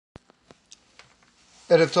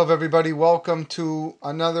Erev Tov, everybody. Welcome to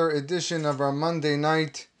another edition of our Monday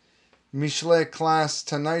night Mishle class.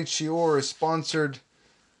 Tonight's shiur is sponsored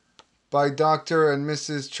by Dr. and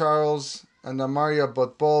Mrs. Charles and Amaria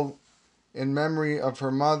Botbol in memory of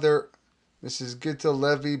her mother, Mrs. Gita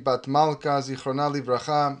Levi Bat Malka Zichrona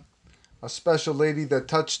Livracha, a special lady that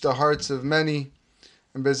touched the hearts of many.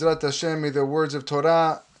 And Bezrat Hashem, may the words of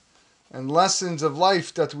Torah and lessons of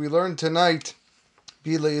life that we learn tonight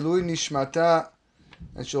be le'ilui nishmata,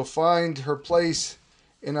 and she'll find her place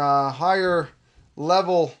in a higher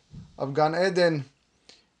level of Gan Eden.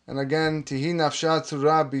 And again, Tihi Nafshat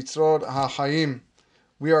Surah Bitzrod HaChaim.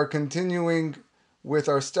 We are continuing with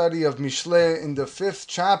our study of Mishle in the 5th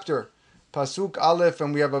chapter, Pasuk Aleph,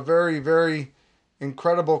 and we have a very, very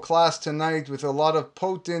incredible class tonight with a lot of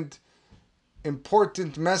potent,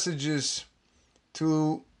 important messages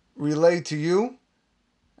to relay to you.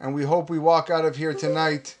 And we hope we walk out of here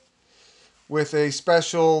tonight with a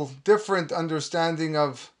special, different understanding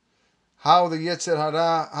of how the Yetzer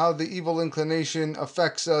Hara, how the evil inclination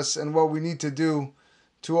affects us and what we need to do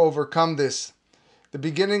to overcome this. The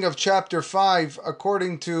beginning of chapter 5,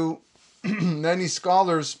 according to many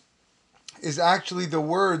scholars, is actually the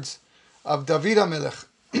words of David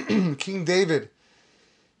HaMelech, King David,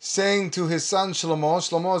 saying to his son Shlomo.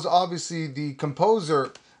 Shlomo is obviously the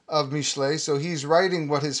composer of Mishle, so he's writing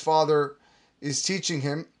what his father is teaching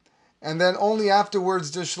him. And then only afterwards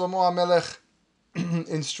does Shlomo HaMelech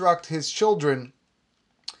instruct his children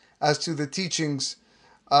as to the teachings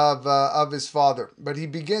of his father. But he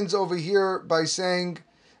begins over here by saying,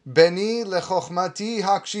 Beni lechochmati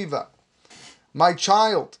hakshiva, my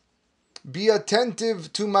child, be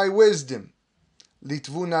attentive to my wisdom.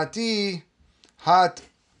 Litvunati hat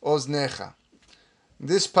oznecha.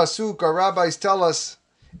 This pasuk, our rabbis tell us,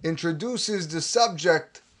 introduces the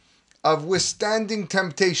subject of withstanding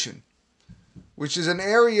temptation, which is an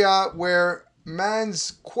area where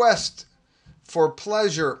man's quest for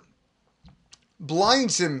pleasure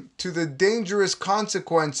blinds him to the dangerous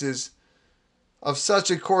consequences of such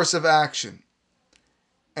a course of action.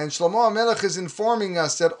 And Shlomo HaMelech is informing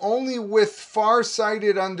us that only with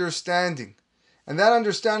far-sighted understanding, and that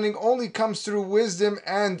understanding only comes through wisdom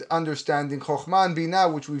and understanding, Chokhmah and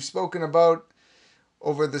Binah, which we've spoken about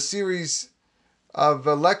over the series of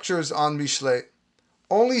lectures on Mishle.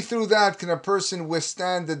 Only through that can a person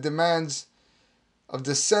withstand the demands of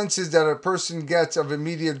the senses that a person gets of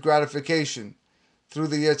immediate gratification through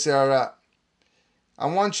the Yetzer Hara. I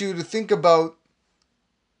want you to think about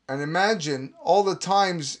and imagine all the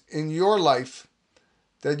times in your life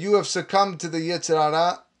that you have succumbed to the Yetzer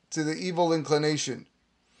Hara, to the evil inclination.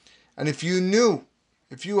 And if you knew,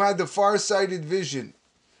 if you had the far-sighted vision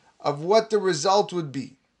of what the result would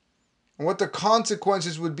be and what the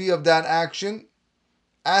consequences would be of that action,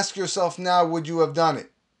 ask yourself now, would you have done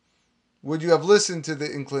it? Would you have listened to the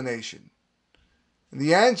inclination? And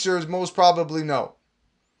the answer is most probably no.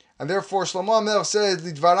 And therefore Shlomo HaMelech says,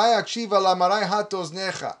 Lidvarai akshiva lamarai hat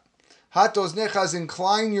oznecha. Hat oznecha is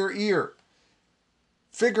incline your ear.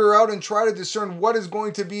 Figure out and try to discern what is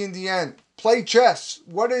going to be in the end. Play chess.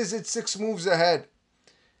 What is it 6 moves ahead?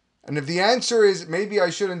 And if the answer is, maybe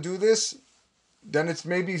I shouldn't do this, then it's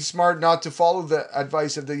maybe smart not to follow the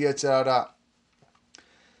advice of the Yetzer Hara.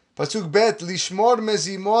 Pasuk Bet, Lishmor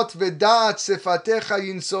mezimot v'da'at sefatecha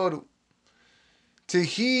yinsoru. To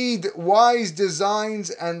heed wise designs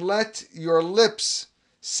and let your lips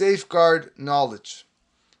safeguard knowledge.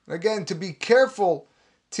 Again, to be careful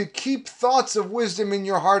to keep thoughts of wisdom in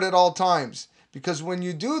your heart at all times. Because when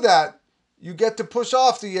you do that, you get to push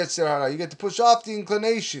off the Yetzer Hara, you get to push off the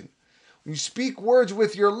inclination. When you speak words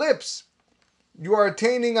with your lips, you are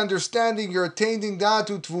attaining understanding, you're attaining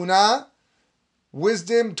da'atu tvuna,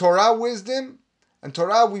 wisdom, Torah wisdom. And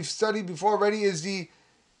Torah, we've studied before already, is the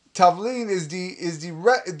tavlin, is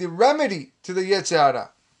the remedy to the Yetzer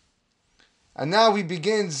Hara. And now he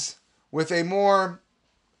begins with a more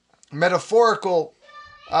metaphorical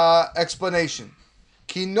explanation.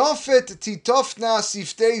 Ki nofet titofna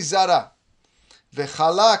siftei zara,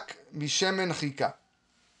 vechalak mishemen chika.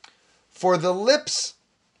 For the lips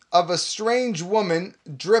of a strange woman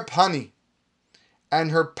drip honey,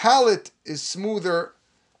 and her palate is smoother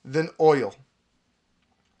than oil.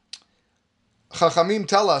 Chachamim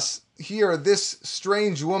tell us here, this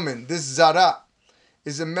strange woman, this Zara,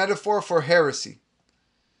 is a metaphor for heresy.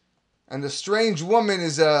 And the strange woman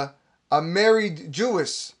is a married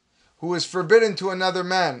Jewess who is forbidden to another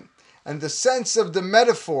man. And the sense of the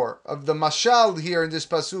metaphor, of the mashal here in this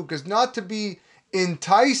pasuk, is not to be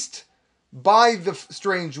enticed by the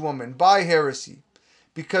strange woman, by heresy.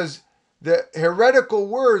 Because the heretical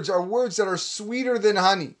words are words that are sweeter than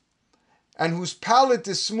honey. and whose palate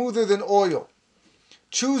is smoother than oil,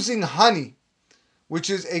 choosing honey, which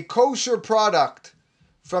is a kosher product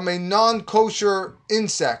from a non-kosher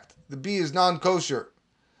insect, the bee is non-kosher,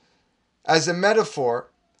 as a metaphor,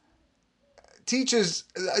 teaches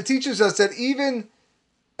us that even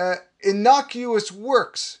innocuous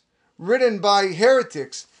works written by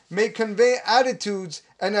heretics may convey attitudes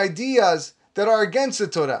and ideas that are against the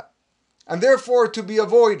Torah, and therefore to be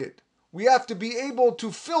avoided. We have to be able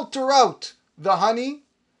to filter out the honey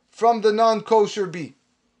from the non-kosher bee.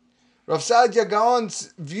 Rav Saadia Gaon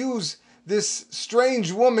views this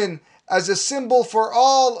strange woman as a symbol for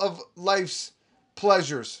all of life's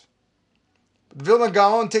pleasures. But Vilna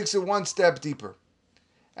Gaon takes it one step deeper.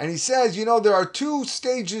 And he says, there are two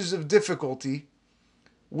stages of difficulty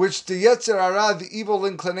which the Yetzer Hara, the evil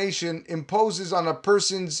inclination, imposes on a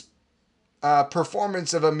person's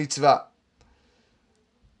performance of a mitzvah.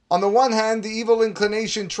 On the one hand, the evil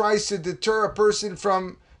inclination tries to deter a person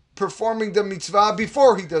from performing the mitzvah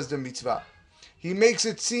before he does the mitzvah. He makes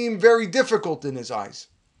it seem very difficult in his eyes.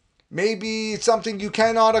 Maybe it's something you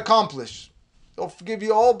cannot accomplish. He'll give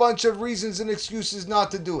you a whole bunch of reasons and excuses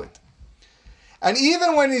not to do it. And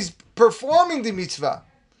even when he's performing the mitzvah,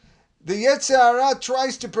 the Yetzer Hara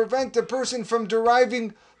tries to prevent the person from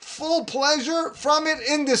deriving full pleasure from it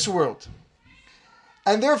in this world.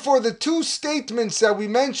 And therefore, the two statements that we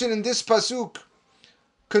mention in this pasuk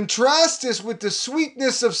contrast this with the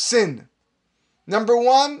sweetness of sin. Number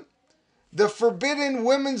one, the forbidden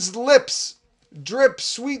women's lips drip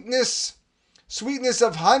sweetness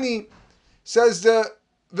of honey, says the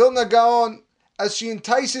Vilna Gaon, as she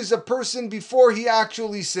entices a person before he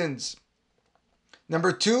actually sins.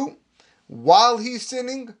 Number two, while he's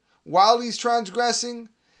sinning, while he's transgressing,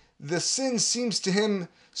 the sin seems to him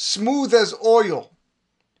smooth as oil,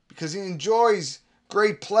 because he enjoys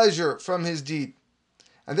great pleasure from his deed.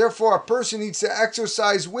 And therefore, a person needs to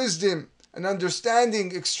exercise wisdom and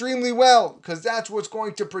understanding extremely well, because that's what's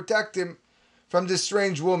going to protect him from this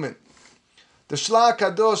strange woman. The Shla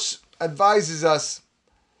Kadosh advises us,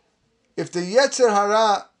 if the Yetzer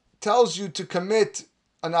Hara tells you to commit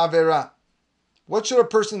an Averah, what should a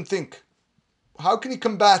person think? How can he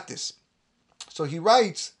combat this? So he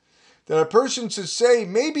writes that a person should say,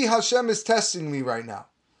 maybe Hashem is testing me right now,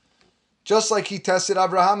 just like he tested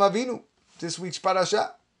Abraham Avinu, this week's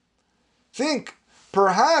parasha. Think,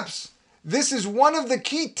 perhaps this is one of the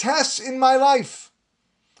key tests in my life.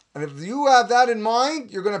 And if you have that in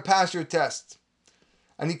mind, you're going to pass your test.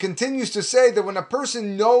 And he continues to say that when a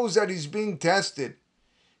person knows that he's being tested,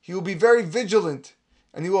 he will be very vigilant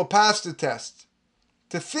and he will pass the test.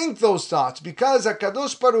 To think those thoughts, because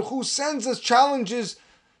HaKadosh Baruch Hu sends us challenges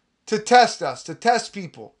to test us, to test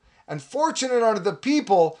people. And fortunate are the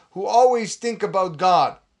people who always think about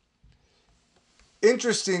God.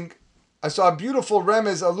 Interesting, I saw a beautiful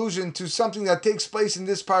remez allusion to something that takes place in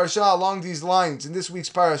this parasha along these lines, in this week's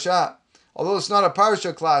parasha. Although it's not a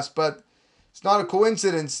parasha class, but it's not a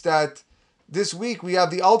coincidence that this week we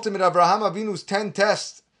have the ultimate Abraham Avinu's 10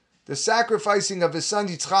 tests, the sacrificing of his son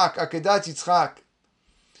Yitzchak, Akedat Yitzchak.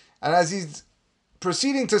 And as he's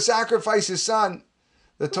proceeding to sacrifice his son,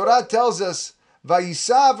 the Torah tells us,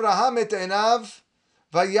 Vayisa Avraham et enav,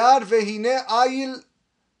 vayar vehine ayil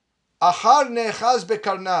achar nechaz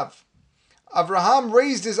bekarnav. Avraham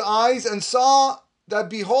raised his eyes and saw that,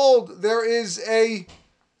 behold, there is a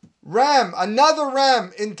ram, another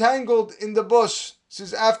ram entangled in the bush. This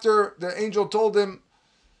is after the angel told him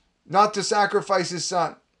not to sacrifice his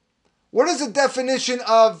son. What is the definition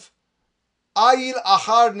of ayil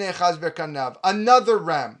achar nechaz bekarnav? Another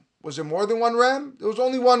ram. Was there more than one ram? There was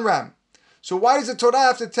only one ram. So why does the Torah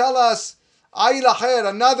have to tell us ayil acher,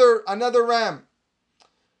 another ram?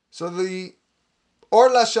 So the Or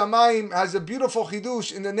LaShamayim has a beautiful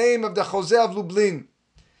chidush in the name of the Jose of Lublin.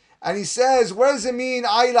 And he says, what does it mean,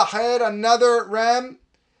 ayil acher, another ram?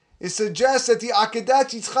 It suggests that the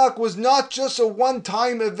Akedat Yitzchak was not just a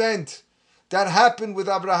one-time event that happened with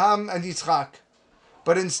Abraham and Yitzchak.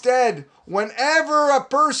 But instead, whenever a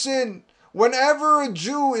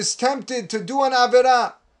Jew is tempted to do an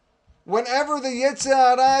Averah, whenever the Yetzer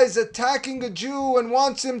Hara is attacking a Jew and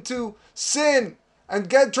wants him to sin, and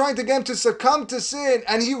trying to get him to succumb to sin,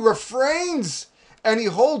 and he refrains and he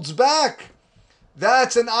holds back,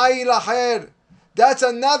 that's an ayil acher. That's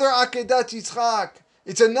another Akedat Yitzchak.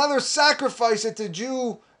 It's another sacrifice that the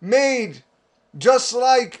Jew made, just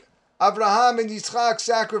like Abraham and Yitzchak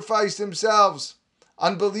sacrificed themselves.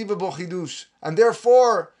 Unbelievable chidush. And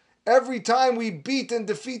therefore, every time we beat and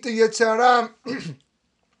defeat the Yetzer Hara,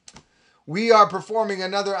 we are performing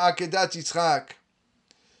another Akedat Yitzchak.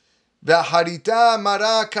 והחריטה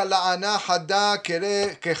מרה כלענה חדה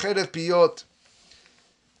כחרב פיות.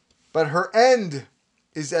 But her end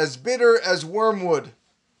is as bitter as wormwood,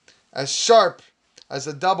 as sharp as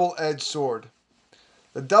a double-edged sword.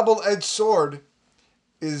 The double-edged sword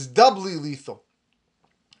is doubly lethal.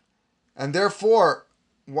 And therefore,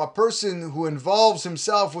 a person who involves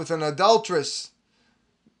himself with an adulteress,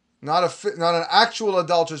 not an actual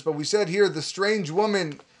adulteress, but we said here the strange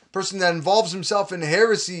woman, person that involves himself in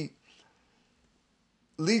heresy,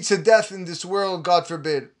 leads to death in this world, God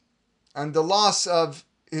forbid, and the loss of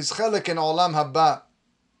his chelik in Olam Haba.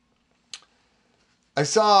 I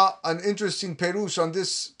saw an interesting perush on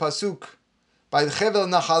this pasuk by the Chevel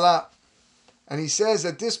Nachala, and he says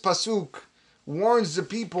that this pasuk warns the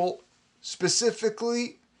people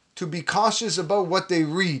specifically to be cautious about what they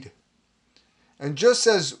read. And just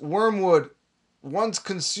as wormwood, once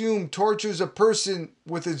consumed, tortures a person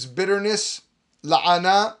with its bitterness,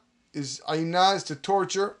 la'ana is aina, is to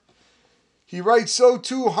torture, he writes, so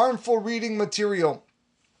too harmful reading material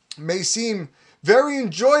may seem very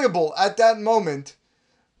enjoyable at that moment,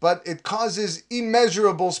 but it causes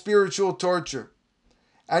immeasurable spiritual torture.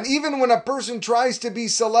 And even when a person tries to be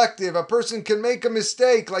selective, a person can make a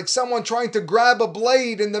mistake, like someone trying to grab a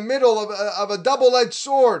blade in the middle of a double-edged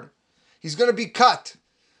sword. He's going to be cut,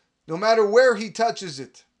 no matter where he touches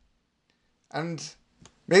it. And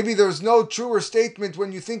maybe there's no truer statement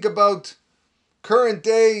when you think about current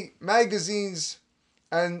day magazines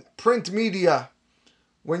and print media.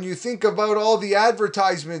 When you think about all the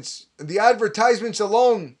advertisements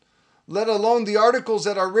alone, let alone the articles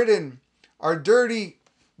that are written, are dirty,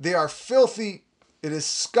 they are filthy. It is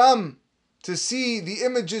scum to see the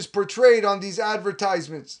images portrayed on these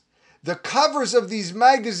advertisements. The covers of these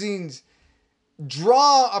magazines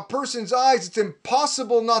draw a person's eyes. It's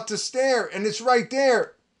impossible not to stare, and it's right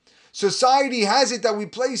there. Society has it that we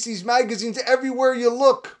place these magazines everywhere you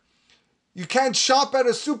look. You can't shop at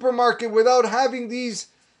a supermarket without having these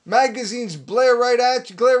magazines glare right at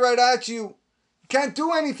you. You can't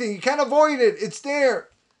do anything. You can't avoid it. It's there.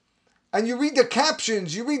 And you read the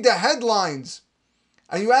captions, you read the headlines,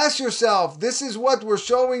 and you ask yourself, this is what we're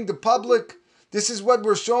showing the public, this is what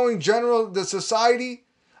we're showing the society.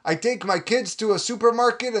 I take my kids to a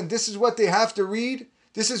supermarket and this is what they have to read,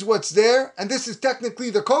 this is what's there, and this is technically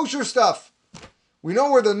the kosher stuff. We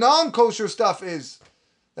know where the non-kosher stuff is.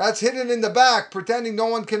 That's hidden in the back, pretending no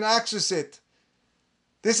one can access it.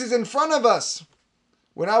 This is in front of us.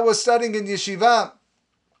 When I was studying in yeshiva,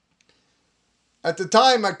 at the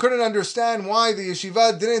time, I couldn't understand why the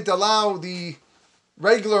yeshiva didn't allow the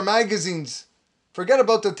regular magazines. Forget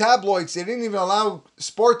about the tabloids. They didn't even allow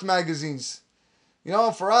sport magazines. You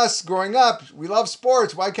know, for us, growing up, we love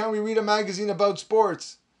sports. Why can't we read a magazine about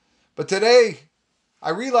sports? But today, I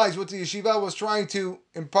realized what the yeshiva was trying to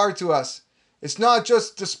impart to us. It's not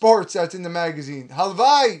just the sports that's in the magazine.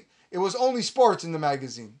 Halvai, it was only sports in the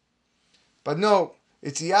magazine. But no,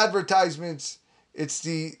 it's the advertisements. It's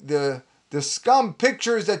the scum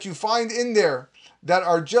pictures that you find in there that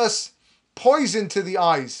are just poison to the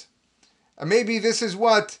eyes. And maybe this is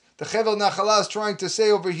what the Chevel Nachala is trying to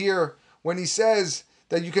say over here when he says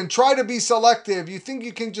that you can try to be selective. You think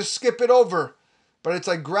you can just skip it over, but it's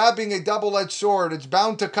like grabbing a double-edged sword. It's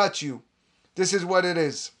bound to cut you. This is what it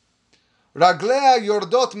is. Raglea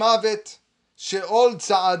yordot mavet, she'ol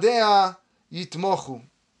tza'adea yitmochu.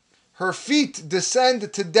 Her feet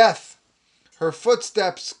descend to death. Her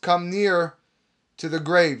footsteps come near to the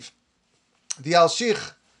grave. The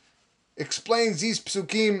Alshich explains these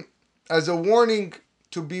psukim as a warning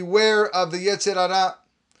to beware of the Yetzer Hara.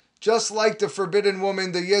 Just like the forbidden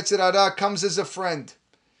woman, the Yetzer Hara comes as a friend,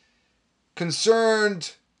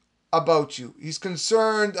 concerned about you. He's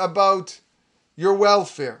concerned about your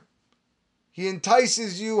welfare. He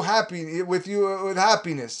entices you with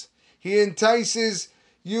happiness. He entices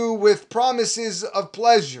you with promises of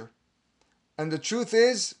pleasure. And the truth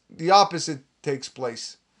is, the opposite takes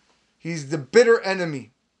place. He's the bitter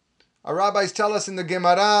enemy. Our rabbis tell us in the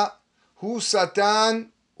Gemara, Hu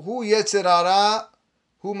Satan, Hu Yetzer Hara,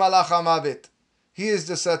 Hu Malach HaMavet. He is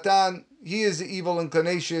the Satan, he is the evil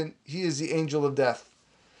inclination, he is the angel of death.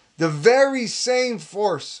 The very same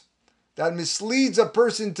force that misleads a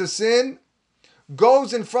person to sin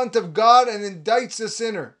goes in front of God and indicts the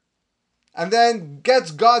sinner, and then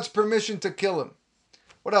gets God's permission to kill him.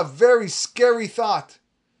 What a very scary thought.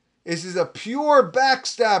 This is a pure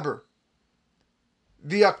backstabber.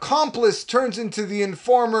 The accomplice turns into the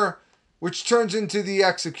informer, which turns into the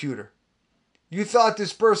executor. You thought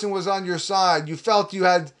this person was on your side. You felt you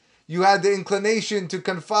had the inclination to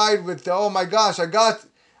confide with, oh my gosh,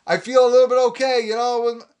 I feel a little bit okay,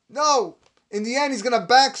 No, In the end, he's going to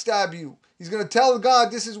backstab you. He's going to tell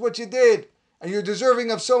God, this is what you did, and you're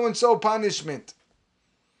deserving of so-and-so punishment.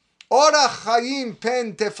 Orach chayim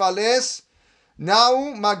pen tefales,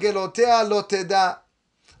 nau magelotea lo teda.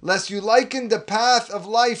 Lest you liken the path of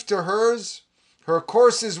life to hers, her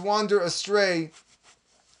courses wander astray,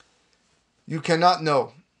 you cannot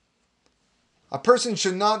know. A person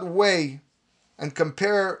should not weigh and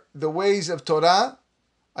compare the ways of Torah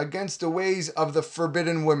against the ways of the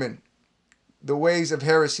forbidden women, the ways of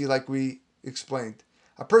heresy, like we explained.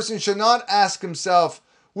 A person should not ask himself,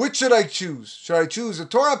 which should I choose? Should I choose the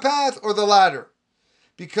Torah path or the latter?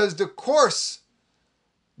 Because the course,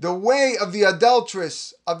 the way of the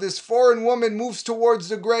adulteress, of this foreign woman, moves towards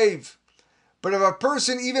the grave. But if a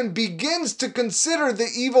person even begins to consider the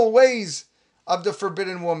evil ways of the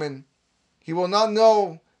forbidden woman, he will not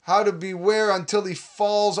know how to beware until he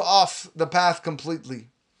falls off the path completely.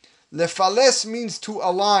 Lefales means to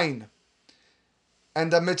align.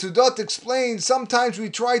 And the Metzudot explains, sometimes we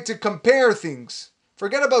try to compare things.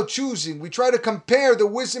 Forget about choosing. We try to compare the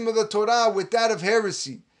wisdom of the Torah with that of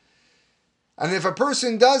heresy. And if a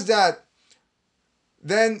person does that,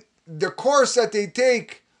 then the course that they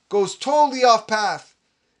take goes totally off path.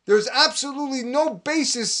 There's absolutely no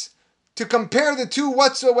basis to compare the two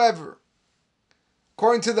whatsoever.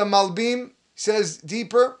 According to the Malbim, he says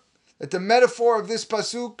deeper that the metaphor of this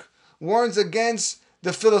pasuk warns against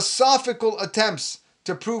the philosophical attempts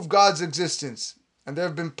to prove God's existence. And there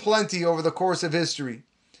have been plenty over the course of history.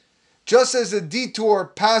 Just as the detour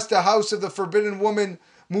past the house of the forbidden woman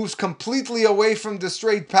moves completely away from the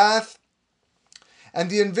straight path, and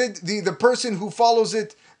the person who follows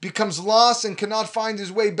it becomes lost and cannot find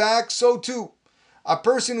his way back, so too, a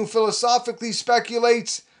person who philosophically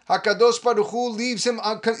speculates, HaKadosh Baruch Hu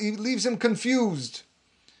leaves him confused.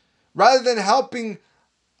 Rather than helping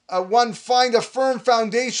one find a firm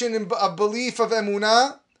foundation of belief of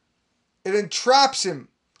emunah, it entraps him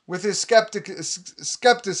with his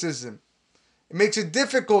skepticism. It makes it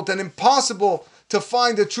difficult and impossible to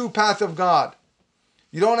find the true path of God.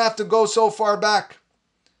 You don't have to go so far back.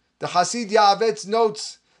 The Hasid Ya'avetz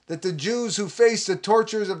notes that the Jews who faced the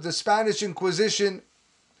tortures of the Spanish Inquisition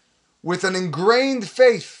with an ingrained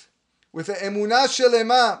faith, with an emunah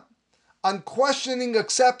shelema, unquestioning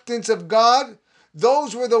acceptance of God,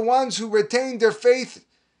 those were the ones who retained their faith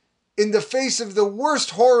in the face of the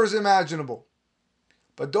worst horrors imaginable.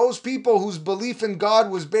 But those people whose belief in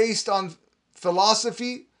God was based on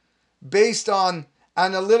philosophy, based on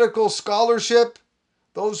analytical scholarship,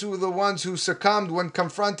 those who were the ones who succumbed when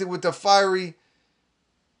confronted with the fiery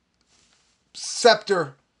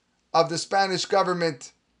scepter of the Spanish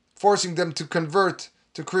government, forcing them to convert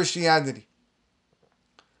to Christianity.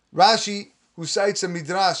 Rashi, who cites a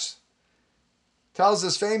midrash, tells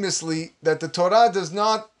us famously that the Torah does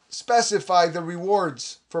not specify the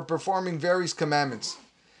rewards for performing various commandments.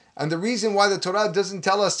 And the reason why the Torah doesn't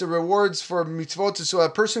tell us the rewards for mitzvot is so a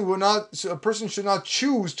person should not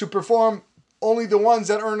choose to perform only the ones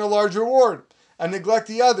that earn a large reward and neglect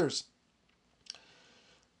the others.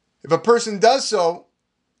 If a person does so,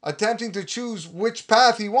 attempting to choose which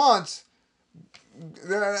path he wants,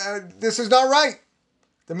 this is not right.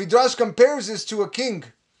 The Midrash compares this to a king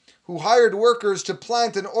who hired workers to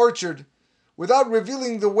plant an orchard without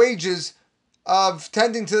revealing the wages of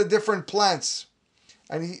tending to the different plants.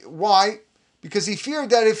 And why? Because he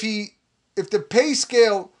feared that if the pay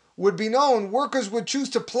scale would be known, workers would choose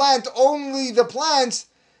to plant only the plants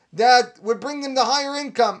that would bring them the higher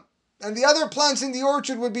income, and the other plants in the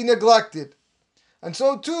orchard would be neglected. And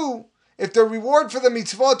so too, if the reward for the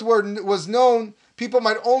mitzvot was known, people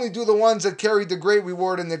might only do the ones that carried the great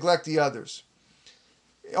reward and neglect the others.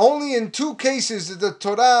 Only in two cases did the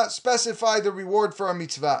Torah specify the reward for a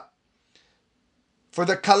mitzvah. For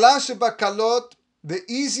the kala shebakalot, the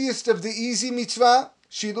easiest of the easy mitzvah,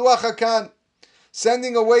 shiluach hakan,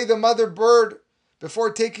 sending away the mother bird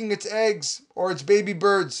before taking its eggs or its baby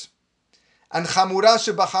birds. And chamura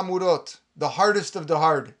shebachamurot, the hardest of the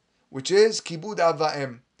hard, which is kibud av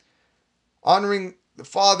va'em, honoring the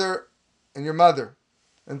father and your mother.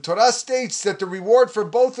 And Torah states that the reward for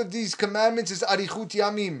both of these commandments is arichut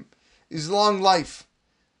yamim, is long life.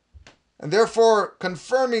 And therefore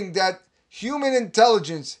confirming that human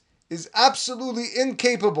intelligence is absolutely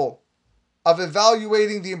incapable of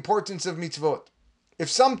evaluating the importance of mitzvot. If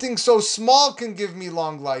something so small can give me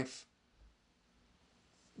long life,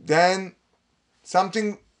 then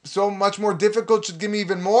something so much more difficult should give me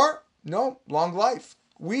even more? No, long life.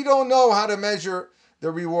 We don't know how to measure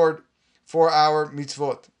the reward for our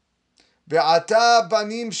mitzvot. Ve'ata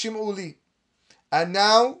banim shim'uli. And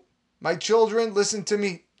now, my children, listen to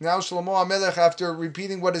me. Now Shlomo HaMelech, after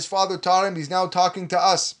repeating what his father taught him, he's now talking to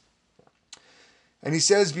us. And he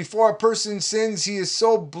says, before a person sins, he is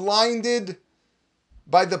so blinded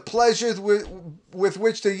by the pleasures with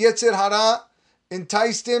which the Yetzer Hara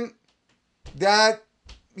enticed him that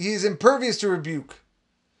he is impervious to rebuke.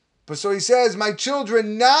 But so he says, my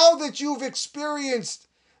children, now that you've experienced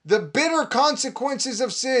the bitter consequences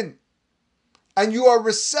of sin, and you are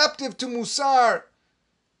receptive to musar,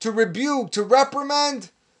 to rebuke, to reprimand,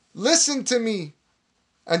 listen to me,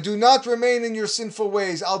 and do not remain in your sinful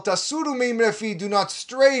ways. Al tasuru meimrefi, do not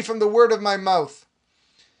stray from the word of my mouth.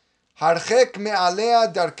 Harchek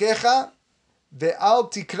me'alea darkecha,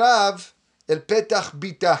 ve'al tikrav el petach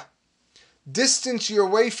bita. Distance your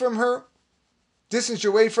way from her,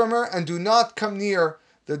 and do not come near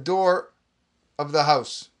the door of the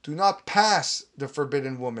house. Do not pass the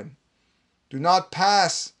forbidden woman. Do not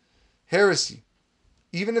pass heresy.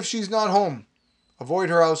 Even if she's not home, avoid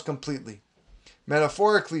her house completely.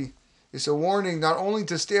 Metaphorically, it's a warning not only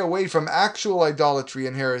to stay away from actual idolatry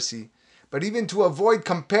and heresy, but even to avoid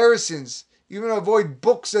comparisons, even avoid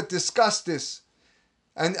books that discuss this,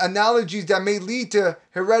 and analogies that may lead to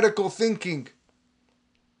heretical thinking,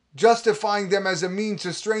 justifying them as a means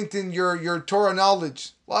to strengthen your Torah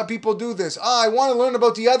knowledge. A lot of people do this. I want to learn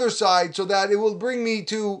about the other side so that it will bring me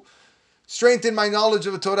to strengthen my knowledge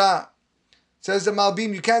of the Torah. Says the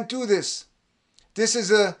Malbim, you can't do this. This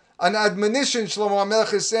is an admonition, Shlomo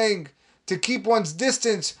HaMelech is saying, to keep one's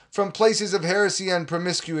distance from places of heresy and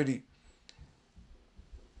promiscuity.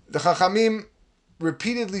 The Chachamim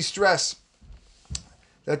repeatedly stress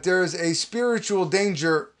that there is a spiritual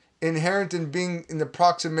danger inherent in being in the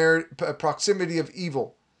proximity of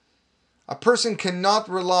evil. A person cannot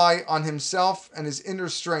rely on himself and his inner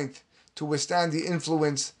strength to withstand the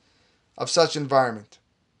influence of such environment.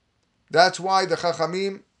 That's why the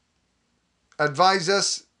Chachamim advise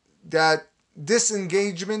us that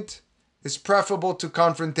disengagement is preferable to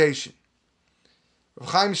confrontation. Rav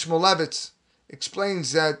Chaim Shmulevitz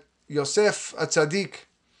explains that Yosef HaTzadik,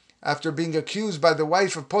 after being accused by the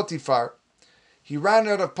wife of Potiphar, he ran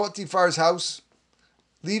out of Potiphar's house,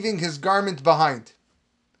 leaving his garment behind,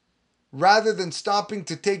 rather than stopping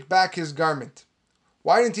to take back his garment.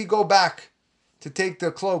 Why didn't he go back to take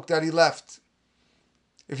the cloak that he left?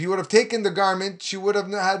 If he would have taken the garment, she would have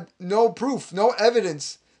had no proof, no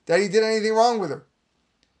evidence that he did anything wrong with her.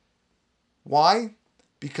 Why?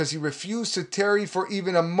 Because he refused to tarry for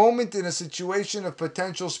even a moment in a situation of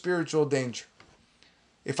potential spiritual danger.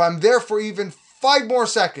 If I'm there for even 5 more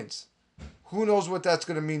seconds, who knows what that's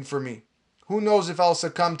going to mean for me? Who knows if I'll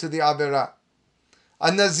succumb to the Averah?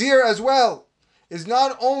 A Nazir as well is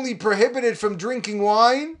not only prohibited from drinking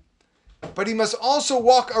wine, but he must also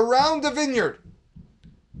walk around the vineyard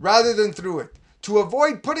rather than through it, to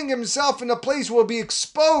avoid putting himself in a place where he'll be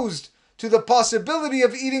exposed to the possibility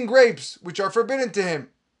of eating grapes, which are forbidden to him.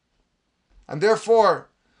 And therefore,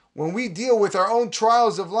 when we deal with our own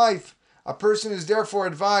trials of life, a person is therefore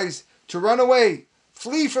advised to run away,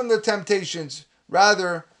 flee from the temptations,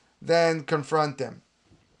 rather than confront them.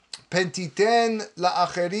 Pentiten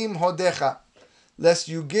la'acherim hodecha, lest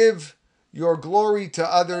you give your glory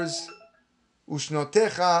to others,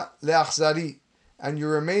 ushnotecha le'achzari, and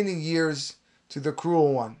your remaining years to the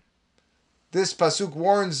cruel one. This pasuk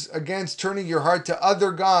warns against turning your heart to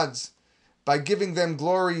other gods by giving them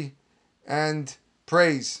glory and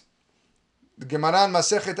praise. The Gemara in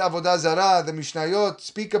Masechet Avodah Zarah, the Mishnayot,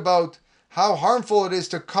 speak about how harmful it is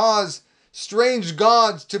to cause strange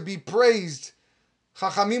gods to be praised.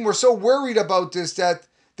 Chachamim were so worried about this that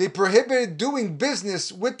they prohibited doing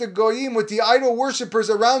business with the Goyim, with the idol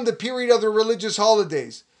worshippers around the period of the religious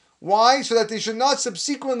holidays. Why? So that they should not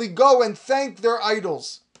subsequently go and thank their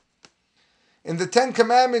idols. In the 10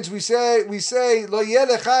 Commandments we say, Lo yeh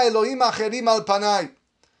lecha Elohim acherim al panai.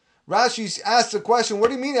 Rashi asks the question,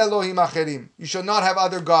 what do you mean Elohim acherim? You shall not have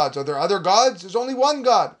other gods. Are there other gods? There's only one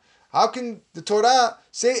God. How can the Torah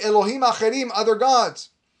say Elohim acherim, other gods?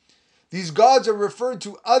 These gods are referred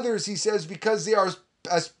to others, he says, because they are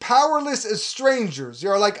as powerless as strangers. They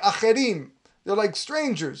are like acherim. They're like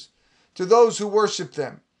strangers to those who worship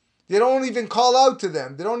them. They don't even call out to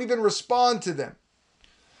them. They don't even respond to them.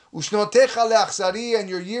 Ushnotecha le'achzari, and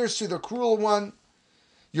your years to the cruel one.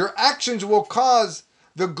 Your actions will cause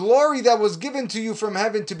the glory that was given to you from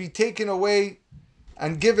heaven to be taken away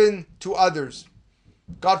and given to others.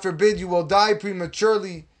 God forbid you will die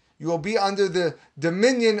prematurely. You will be under the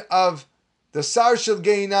dominion of the Sar Shel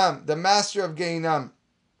Geinam, the master of Geinam.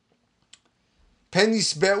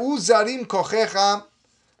 Penisbeu zarim kochecha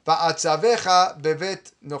va'atzavecha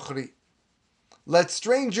bevet nochri. Let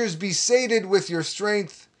strangers be sated with your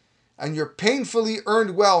strength, and your painfully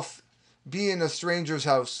earned wealth be in a stranger's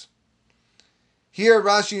house. Here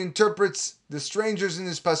Rashi interprets the strangers in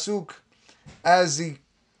this pasuk as the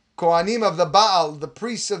Kohanim of the Baal, the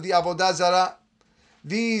priests of the Avodah Zarah.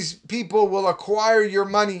 These people will acquire your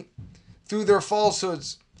money through their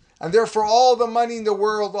falsehoods, and therefore all the money in the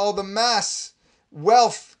world, all the mass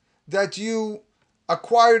wealth that you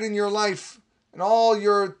acquired in your life, and all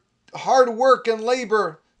your hard work and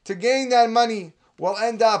labor to gain that money will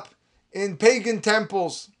end up in pagan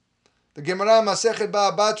temples. The Gemara Masechet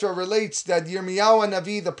Ba'abatra relates that Yirmiyahu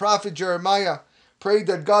Navi, the prophet Jeremiah, prayed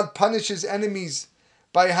that God punish his enemies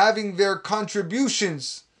by having their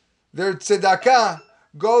contributions, their tzedakah,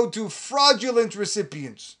 go to fraudulent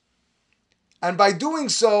recipients. And by doing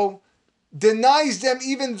so, denies them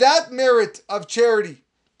even that merit of charity,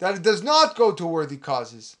 that it does not go to worthy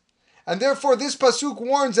causes. And therefore this pasuk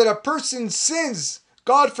warns that a person's sins,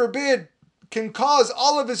 God forbid, can cause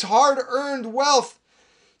all of his hard-earned wealth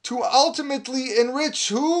to ultimately enrich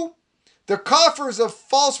who? The coffers of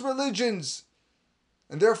false religions.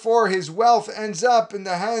 And therefore his wealth ends up in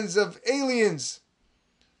the hands of aliens.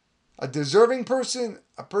 A deserving person,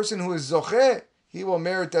 a person who is zocheh, he will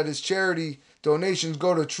merit that his charity donations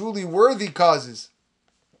go to truly worthy causes.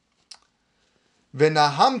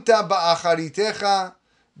 V'nahamta ba'acharitecha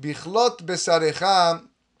bichlot besarecha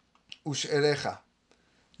ush'erecha.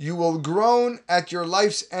 You will groan at your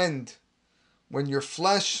life's end when your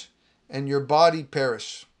flesh and your body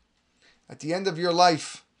perish. At the end of your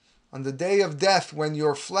life, on the day of death, when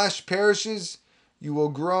your flesh perishes, you will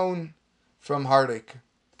groan from heartache.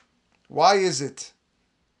 Why is it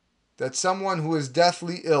that someone who is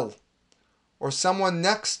deathly ill, or someone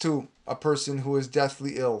next to a person who is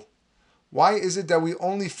deathly ill, why is it that we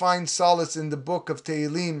only find solace in the book of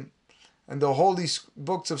Tehillim and the holy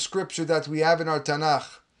books of scripture that we have in our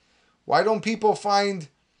Tanakh? Why don't people find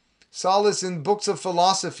solace in books of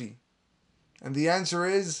philosophy? And the answer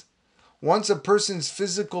is, once a person's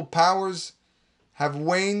physical powers have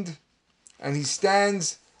waned and he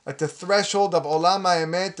stands at the threshold of Olam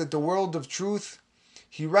HaEmet, at the world of truth,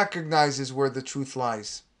 he recognizes where the truth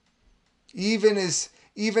lies. Even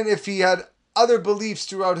if he had other beliefs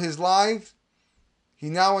throughout his life, he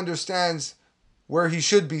now understands where he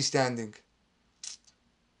should be standing.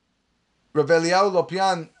 Rav Eliyahu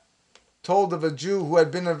Lopian told of a Jew who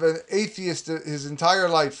had been an atheist his entire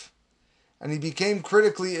life, and he became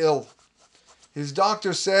critically ill. His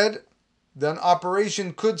doctor said that an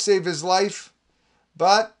operation could save his life,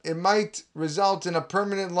 but it might result in a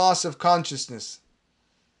permanent loss of consciousness.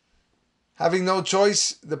 Having no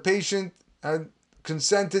choice, the patient had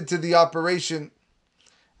consented to the operation,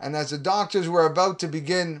 and as the doctors were about to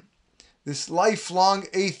begin, this lifelong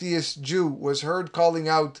atheist Jew was heard calling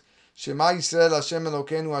out, Shema Yisrael Hashem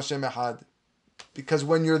Elokeinu Hashem Echad. Because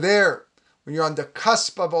when you're there, when you're on the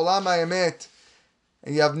cusp of Olam HaEmet,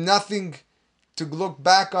 and you have nothing to look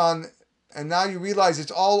back on, and now you realize it's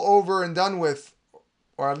all over and done with,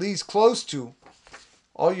 or at least close to,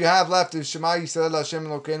 all you have left is Shema Yisrael Hashem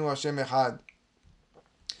Elokeinu Hashem Echad.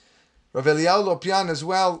 Rav Eliyahu Lopian as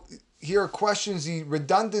well here questions the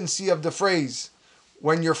redundancy of the phrase,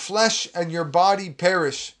 when your flesh and your body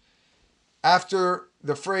perish, after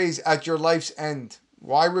the phrase, at your life's end.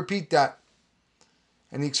 Why repeat that?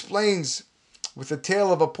 And he explains with a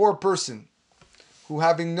tale of a poor person who,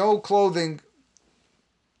 having no clothing,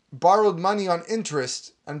 borrowed money on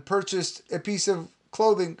interest and purchased a piece of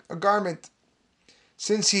clothing, a garment.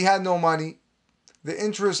 Since he had no money, the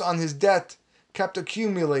interest on his debt kept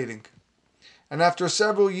accumulating. And after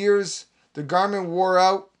several years, the garment wore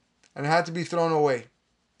out and had to be thrown away.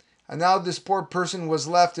 And now this poor person was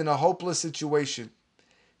left in a hopeless situation.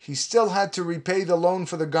 He still had to repay the loan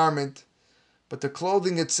for the garment, but the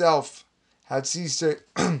clothing itself had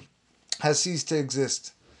has ceased to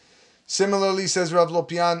exist. Similarly, says Rav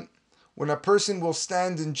Lopian, when a person will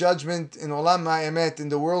stand in judgment in Olam HaEmet, in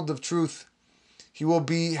the world of truth, he will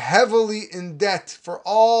be heavily in debt for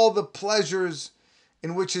all the pleasures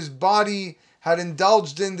in which his body had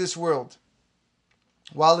indulged in this world,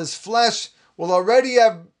 while his flesh will already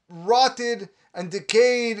have rotted and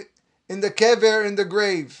decayed in the kever, in the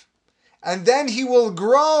grave. And then he will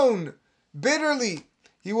groan bitterly.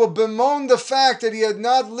 He will bemoan the fact that he had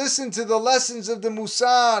not listened to the lessons of the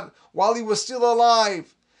Musar while he was still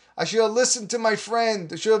alive. I should have listened to my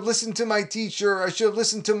friend. I should have listened to my teacher. I should have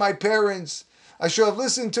listened to my parents. I should have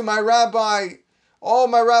listened to my rabbi. Oh,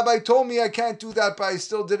 my rabbi told me I can't do that, but I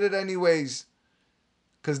still did it anyways.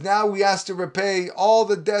 Because now he has to repay all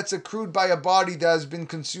the debts accrued by a body that has been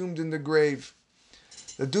consumed in the grave.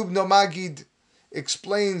 The Dubno Magid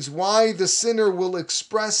explains why the sinner will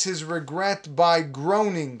express his regret by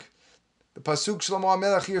groaning. The Pasuk Shlomo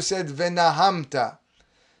HaMelech here said, Venahamta,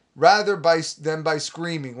 rather than by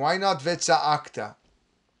screaming. Why not Vetza'akta?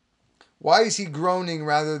 Why is he groaning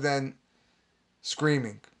rather than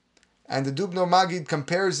screaming? And the Dubno Magid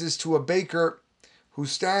compares this to a baker who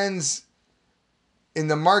stands in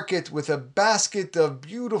the market with a basket of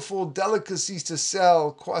beautiful delicacies to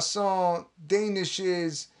sell, croissant,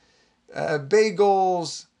 danishes,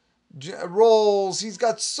 bagels, rolls. He's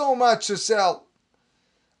got so much to sell.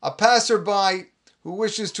 A passerby who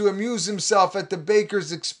wishes to amuse himself at the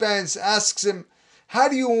baker's expense asks him,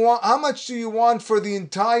 how much do you want for the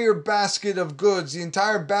entire basket of goods, the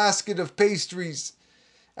entire basket of pastries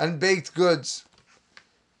and baked goods?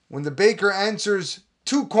 When the baker answers,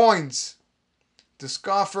 2 coins, the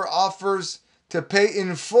scoffer offers to pay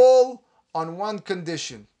in full on one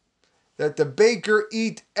condition, that the baker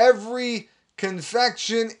eat every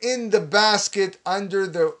confection in the basket under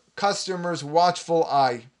the customer's watchful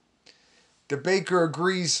eye. The baker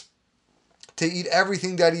agrees to eat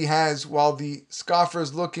everything that he has while the scoffer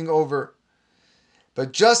is looking over.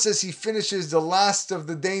 But just as he finishes the last of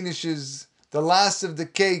the danishes, the last of the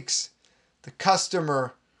cakes, the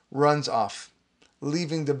customer runs off,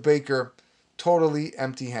 leaving the baker totally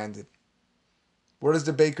empty-handed. What does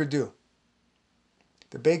the baker do?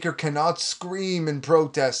 The baker cannot scream in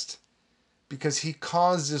protest because he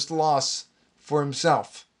caused this loss for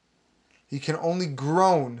himself. He can only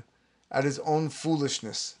groan at his own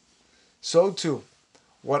foolishness. So too,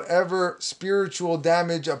 whatever spiritual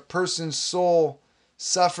damage a person's soul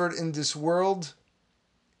suffered in this world,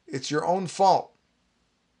 it's your own fault.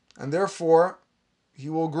 And therefore, he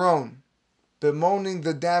will groan, bemoaning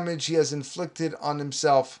the damage he has inflicted on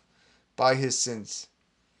himself by his sins.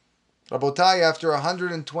 Rabotai, after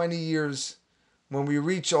 120 years, when we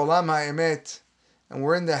reach Olam HaEmet, and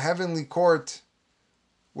we're in the heavenly court,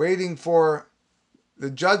 waiting for the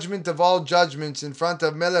judgment of all judgments in front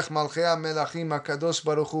of Melech Malchei HaMelachim HaKadosh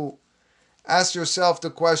Baruch Hu, ask yourself the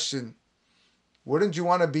question, wouldn't you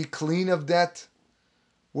want to be clean of debt?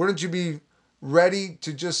 Wouldn't you be ready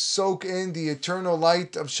to just soak in the eternal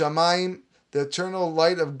light of Shamayim, the eternal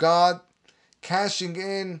light of God, cashing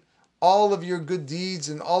in all of your good deeds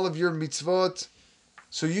and all of your mitzvot,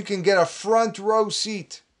 so you can get a front row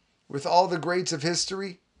seat with all the greats of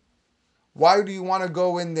history? Why do you want to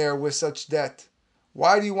go in there with such debt?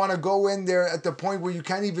 Why do you want to go in there at the point where you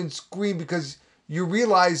can't even scream because you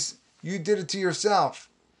realize you did it to yourself?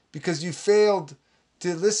 Because you failed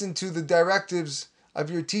to listen to the directives of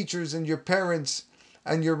your teachers and your parents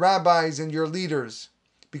and your rabbis and your leaders.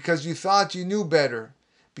 Because you thought you knew better.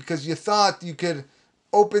 Because you thought you could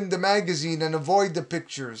open the magazine and avoid the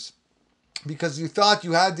pictures. Because you thought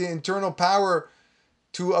you had the internal power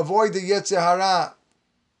to avoid the Yetzer Hara,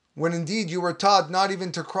 when indeed you were taught not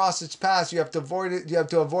even to cross its path. You have to avoid it. You have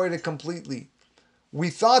to avoid it completely. We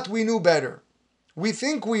thought we knew better. We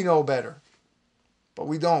think we know better, but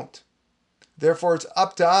we don't. Therefore, it's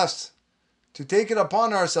up to us to take it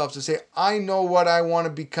upon ourselves to say, I know what I want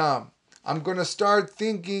to become. I'm going to start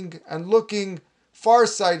thinking and looking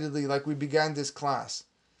farsightedly like we began this class.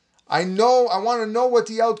 I want to know what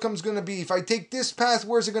the outcome is going to be. If I take this path,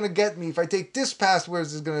 where's it going to get me? If I take this path,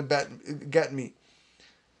 where's it going to get me?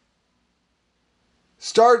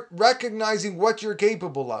 Start recognizing what you're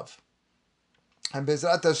capable of. And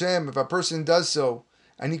Bezrat Hashem, if a person does so,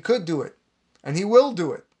 and he could do it, and he will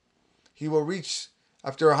do it, he will reach,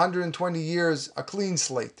 after 120 years, a clean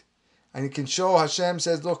slate. And he can show, Hashem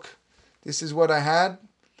says, look, this is what I had,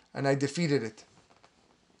 and I defeated it.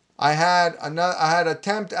 I had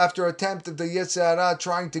attempt after attempt of the Yetzer Hara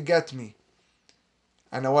trying to get me.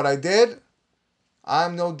 And what I did,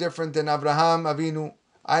 I'm no different than Abraham Avinu.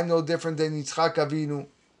 I'm no different than Yitzchak Avinu.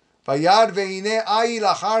 Vayar ve'ine ai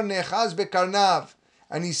lachar nechaz bekarnav.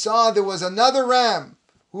 And he saw there was another ram.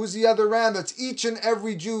 Who's the other ram? That's each and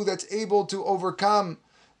every Jew that's able to overcome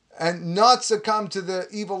and not succumb to the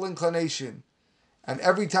evil inclination. And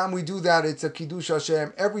every time we do that, it's a Kiddush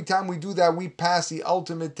Hashem. Every time we do that, we pass the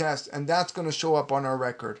ultimate test. And that's going to show up on our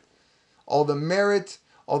record. All the merit,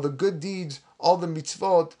 all the good deeds, all the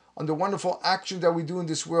mitzvot, and the wonderful actions that we do in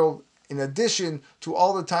this world, in addition to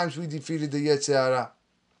all the times we defeated the Yetzer Hara.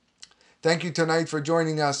 Thank you tonight for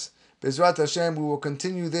joining us. Bezrat Hashem, we will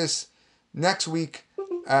continue this next week.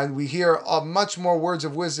 And we hear much more words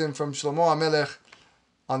of wisdom from Shlomo HaMelech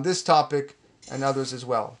on this topic and others as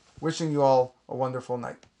well. Wishing you all a wonderful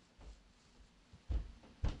night.